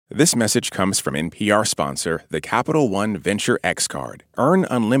This message comes from NPR sponsor, the Capital One Venture X Card. Earn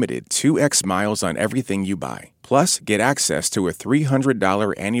unlimited 2x miles on everything you buy. Plus, get access to a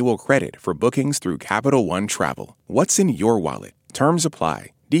 $300 annual credit for bookings through Capital One Travel. What's in your wallet? Terms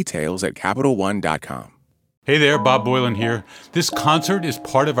apply. Details at CapitalOne.com. Hey there, Bob Boylan here. This concert is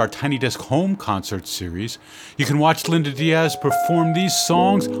part of our Tiny Desk Home Concert series. You can watch Linda Diaz perform these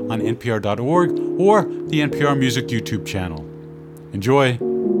songs on NPR.org or the NPR Music YouTube channel. Enjoy.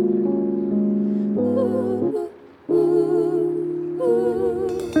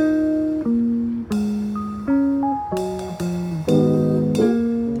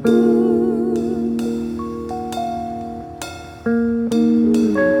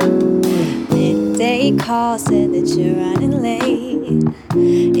 Call said that you're running late.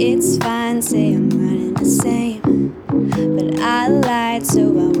 It's fine, say I'm running the same. But I lied, so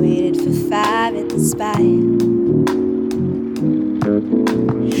I waited for 5 at the spot.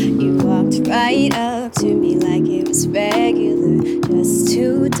 You walked right up to me like it was regular. Just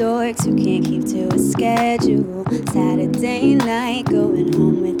two dorks who can't keep to a schedule. Saturday night, going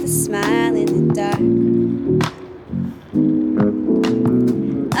home with a smile in the dark.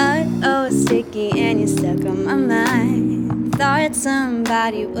 Oh, sticky and you're stuck on my mind. Thought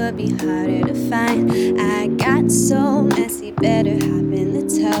somebody would be harder to find. I got so messy, better hop in the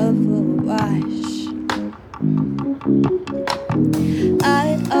tub for a wash.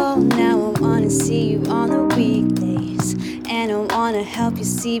 Oh, now I wanna see you on the weekdays, and I wanna help you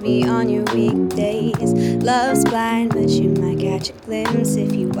see me on your weekdays. Love's blind, but you might catch a glimpse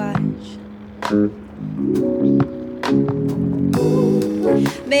if you watch.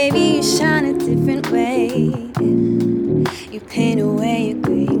 Baby, you shine a different way. You paint away a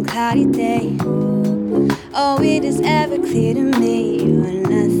gray and cloudy day. Oh, it is ever clear to me you're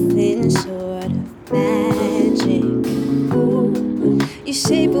nothing short of magic. You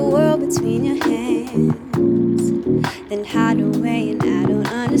shape a world between your hands, then hide away and I don't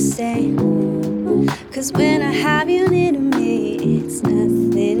understand. 'Cause when I have you near to me, it's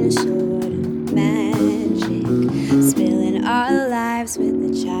nothing short of magic. Spilling our lives with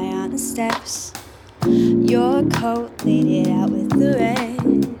the chai on the steps. Your coat laid it out with the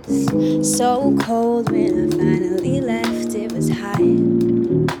rest. So cold when I finally left, it was hot.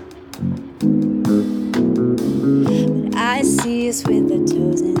 But I see us with our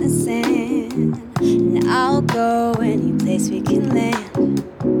toes in the sand, and I'll go any place we can land.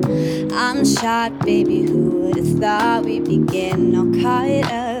 I'm shot, baby, who would've thought we'd be getting all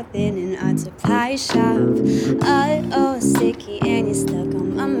caught up in an art supply shop. Oh, sticky and you're stuck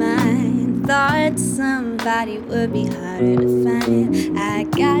on my mind. Thought somebody would be harder to find. I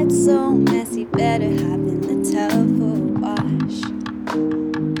got so messy, better hop in the tub for a wash.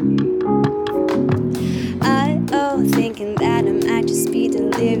 Thinking that I might just be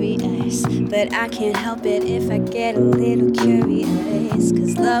delirious, but I can't help it if I get a little curious.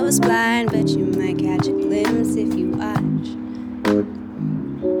 'Cause love's blind, but you might catch a glimpse if you watch.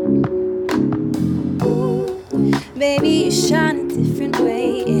 Baby, you shine a different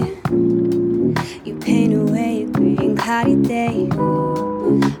way, yeah. You paint away a gray and cloudy day.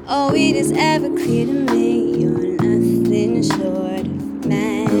 Oh, it is ever clear to me you're nothing short of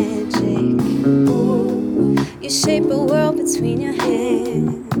magic. You shape a world between your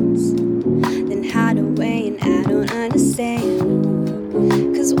hands, then hide away and I don't understand.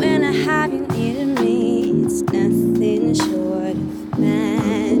 'Cause when I have you near to me, it's nothing short of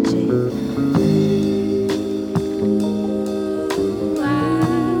magic.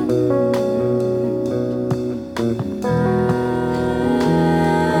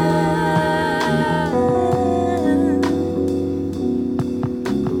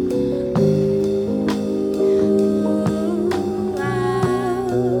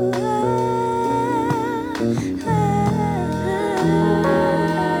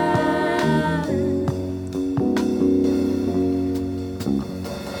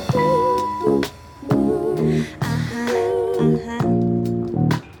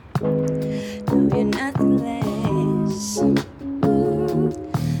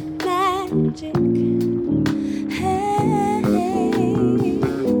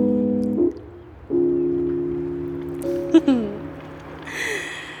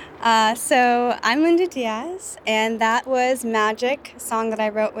 So I'm Linda Diaz, and that was Magic, a song that I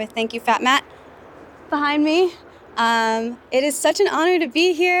wrote with Thank You Fat Matt behind me. It is such an honor to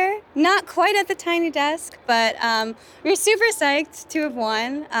be here. Not quite at the Tiny Desk, but we're super psyched to have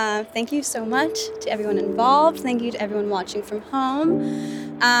won. Thank you so much to everyone involved. Thank you to everyone watching from home.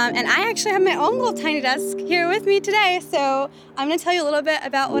 And I actually have my own little Tiny Desk here with me today, so I'm going to tell you a little bit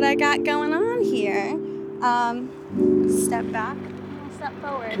about what I got going on here. Step back. step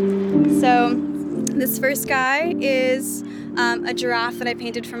forward. So this first guy is a giraffe that I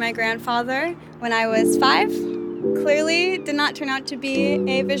painted for my grandfather when I was 5. Clearly did not turn out to be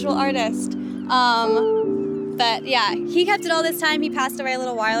a visual artist. But yeah, he kept it all this time. He passed away a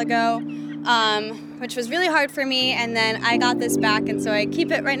little while ago, which was really hard for me. And then I got this back, and so I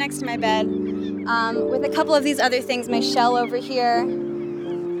keep it right next to my bed with a couple of these other things, my shell over here,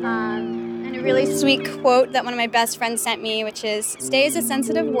 and a really sweet quote that one of my best friends sent me, which is, "Stay is a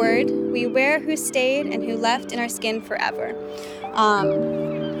sensitive word. We wear who stayed and who left in our skin forever."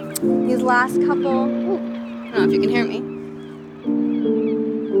 These last couple, I don't know if you can hear me.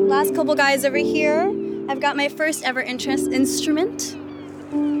 Last couple guys over here, I've got my first ever instrument.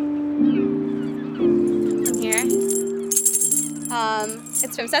 From here.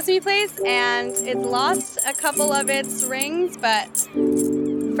 It's from Sesame Place, and it's lost a couple of its rings, but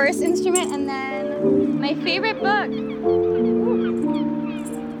first instrument, and then my favorite book. I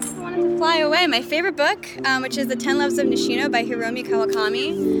wanted to fly away. My favorite book, which is The 10 Loves of Nishino by Hiromi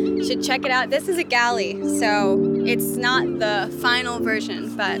Kawakami. You should check it out. This is a galley, so it's not the final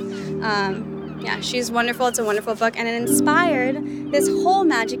version, but yeah, she's wonderful. It's a wonderful book, and it inspired this whole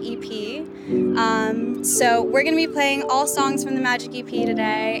Magic EP. So we're going to be playing all songs from the Magic EP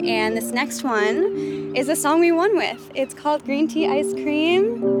today, and this next one is a song we won with. It's called Green Tea Ice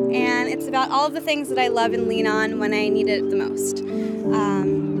Cream, and it's about all of the things that I love and lean on when I need it the most. So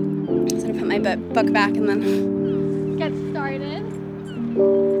I'm going to put my book back and then get started.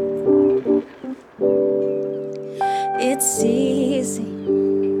 It's easy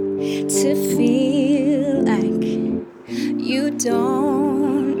to feel like you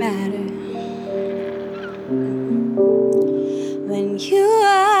don't matter when you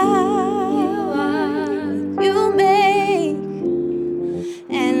make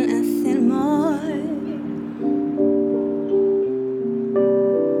and nothing more.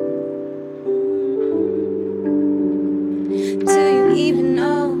 Do you even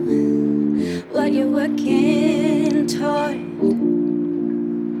know what you're working toward?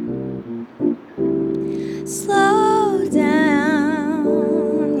 Slow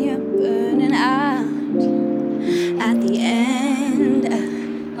down, you're burning out at the end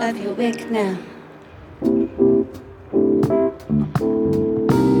of your wick now.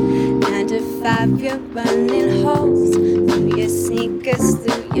 9 to 5, you're running holes through your sneakers,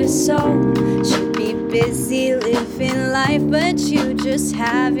 through your soul. Should be busy living life, but you just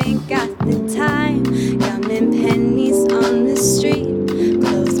haven't got the time. Counting pennies on the street,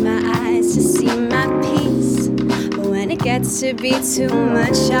 close my eyes to see my peace. But when it gets to be too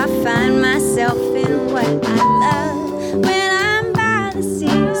much, I find myself in what I love. When I'm by the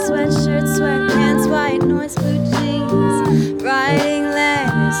sea, sweatshirt, sweatpants, white noise, blue jeans, writing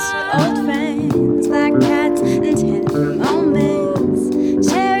letters to old friends, black cats and tender moments,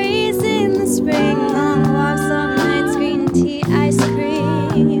 cherries in the spring, long walks, long nights, green tea, ice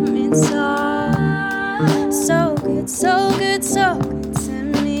cream. It's so good, so good, so good to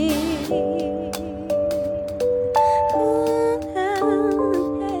me.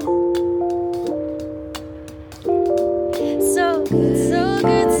 So good, so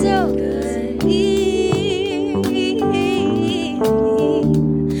good, so good to me.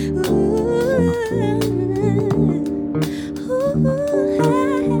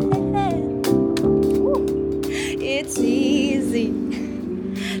 It's easy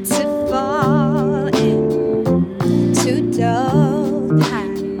to fall into dull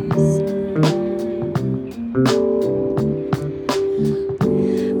patterns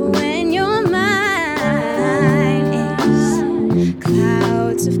when your mind is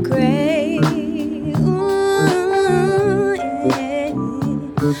clouds of gray. Ooh, yeah.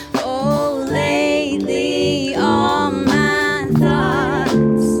 Oh, lately all my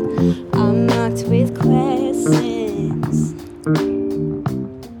thoughts are marked with questions.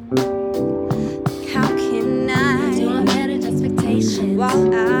 How can I do I manage expectations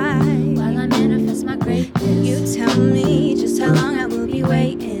while I manifest my greatness? You tell me just how long I will be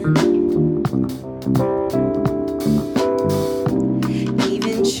waiting.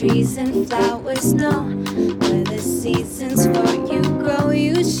 Even trees and flowers know where the seasons for you grow.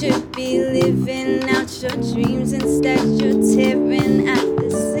 You should be living out your dreams. Instead you're tearing at the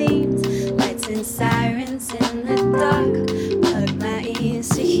seams. Lights and sirens in the dark, plug my ears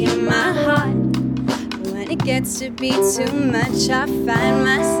to hear my heart. But when it gets to be too much, I find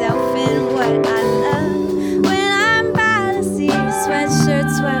myself in what I love. When I'm by the sea, sweatshirt,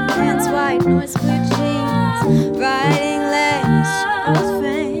 sweatpants, white noise, blue jeans, writing letters to old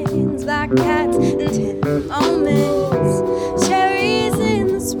friends, black cats and tender moments, cherries in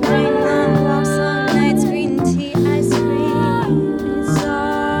the spring, long walks, long nights, green tea, ice cream. It's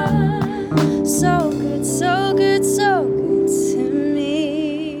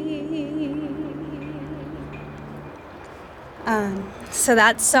So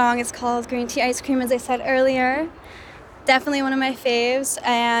that song is called Green Tea Ice Cream, as I said earlier. Definitely one of my faves.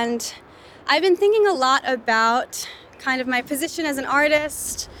 And I've been thinking a lot about kind of my position as an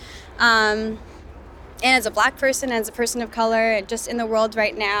artist, and as a Black person, as a person of color, just in the world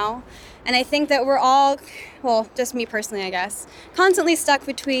right now. And I think that we're all, well, just me personally, I guess, constantly stuck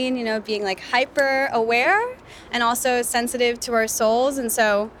between, being like hyper aware and also sensitive to our souls. And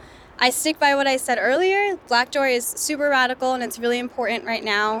so I stick by what I said earlier. Black joy is super radical and it's really important right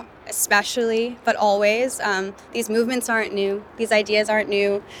now, especially, but always. These movements aren't new. These ideas aren't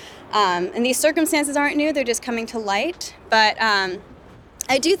new. And these circumstances aren't new. They're just coming to light. But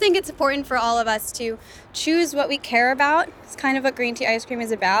I do think it's important for all of us to choose what we care about. It's kind of what Green Tea Ice Cream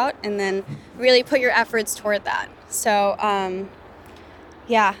is about, and then really put your efforts toward that. So,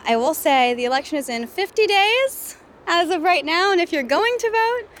 yeah, I will say the election is in 50 days as of right now, and if you're going to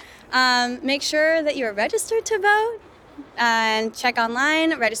vote, make sure that you're registered to vote, and check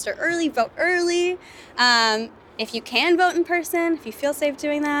online, register early, vote early. If you can vote in person, if you feel safe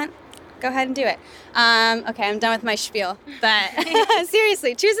doing that, go ahead and do it. Okay, I'm done with my spiel. But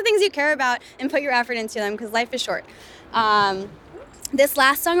seriously, choose the things you care about and put your effort into them because life is short. This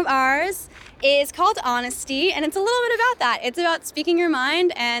last song of ours is called Honesty, and it's a little bit about that. It's about speaking your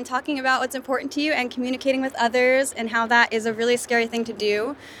mind and talking about what's important to you and communicating with others and how that is a really scary thing to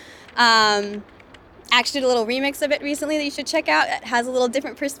do. Actually did a little remix of it recently that you should check out. It has a little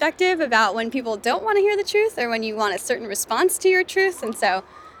different perspective about when people don't want to hear the truth or when you want a certain response to your truth. And so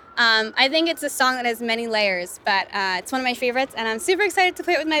I think it's a song that has many layers, but it's one of my favorites, and I'm super excited to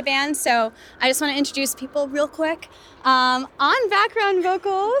play it with my band, so I just want to introduce people real quick. On background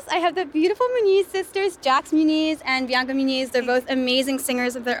vocals, I have the beautiful Muniz sisters, Jax Muniz and Bianca Muniz. They're both amazing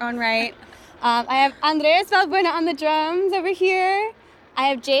singers of their own right. I have Andres Valbuena on the drums over here. I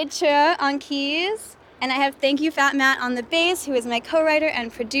have Jade Chua on keys, and I have Thank You Fat Matt on the bass, who is my co-writer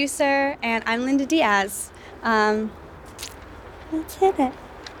and producer, and I'm Linda Diaz. Let's hit it.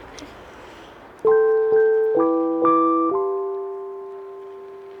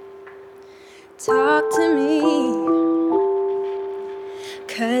 Talk to me,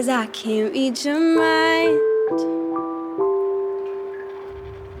 'cause I can't read your mind.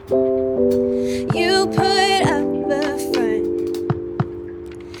 You put up a front,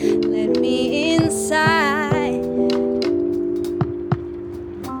 let me inside.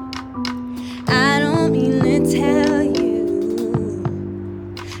 I don't mean to tell you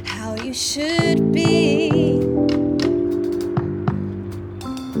how you should be,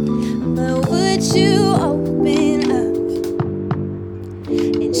 but would you open up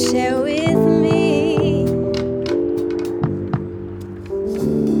and share with me?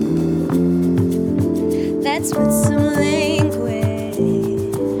 Let's put some language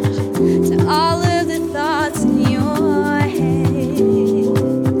to all of the thoughts in your head.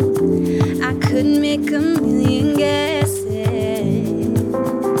 I could make a million guesses,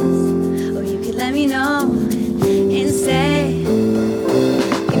 or you could let me know and say,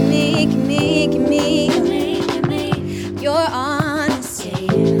 give me your honesty.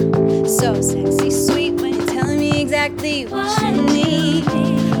 So sexy, sweet when you're telling me exactly what you need.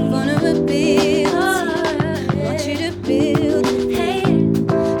 Vulnerability, want you to build with me.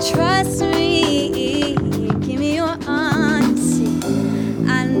 Trust me, give me your honesty.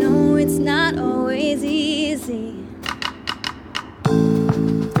 I know it's not always easy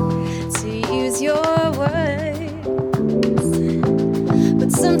to use your words,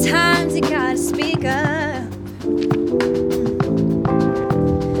 but sometimes you gotta speak up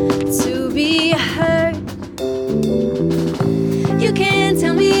to be heard. You can't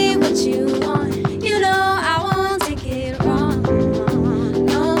tell me what you want, you know I won't take it wrong.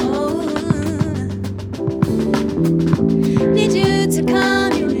 No, need you to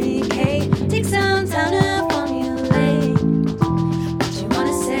communicate, take some time to formulate what you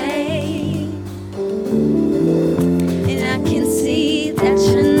wanna say. And I can see that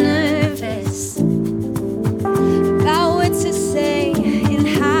you're nervous about what to say and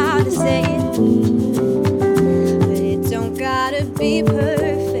how to say it, but it don't gotta be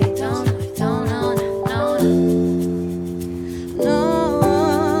perfect. No.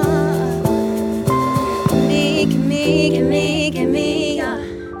 Give me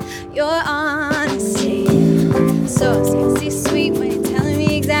your honesty. So sexy, sweet when you're telling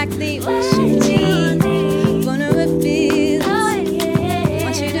me exactly what you need. Vulnerability,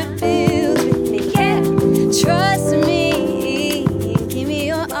 want you to build with me. Yeah, trust me, give me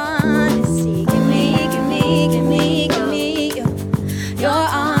your honesty. Give me your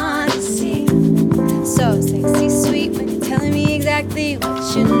honesty. So sexy, sweet when you're telling me exactly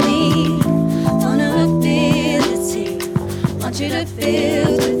what you need. Vulnerability, want you to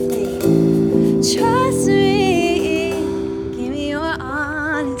feel with me. Trust me, give me your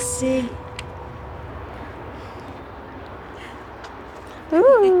honesty.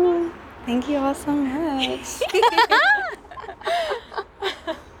 Ooh, thank you all so much.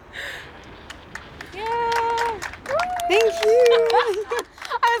 Yeah. Thank you.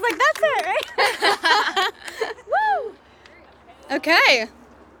 I was like, that's it, right? Woo! Okay.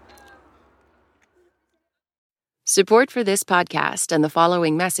 Support for this podcast and the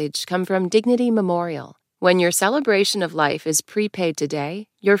following message come from Dignity Memorial. When your celebration of life is prepaid today,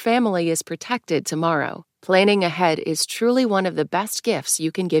 your family is protected tomorrow. Planning ahead is truly one of the best gifts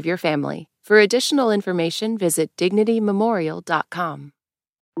you can give your family. For additional information, visit dignitymemorial.com.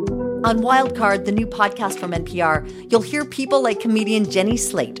 On Wildcard, the new podcast from NPR, you'll hear people like comedian Jenny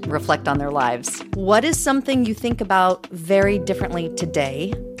Slate reflect on their lives. What is something you think about very differently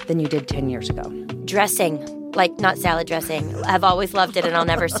today than you did 10 years ago? Dressing. Like, not salad dressing. I've always loved it and I'll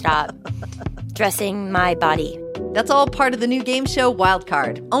never stop. Dressing my body. That's all part of the new game show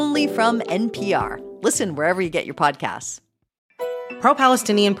Wildcard, only from NPR. Listen wherever you get your podcasts.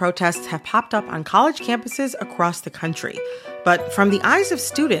 Pro-Palestinian protests have popped up on college campuses across the country. But from the eyes of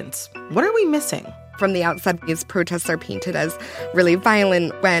students, what are we missing? From the outside, these protests are painted as really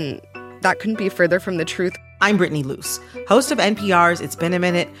violent when that couldn't be further from the truth. I'm Brittany Luce, host of NPR's It's Been a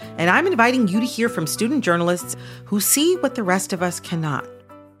Minute, and I'm inviting you to hear from student journalists who see what the rest of us cannot.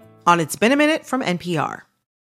 On It's Been a Minute from NPR.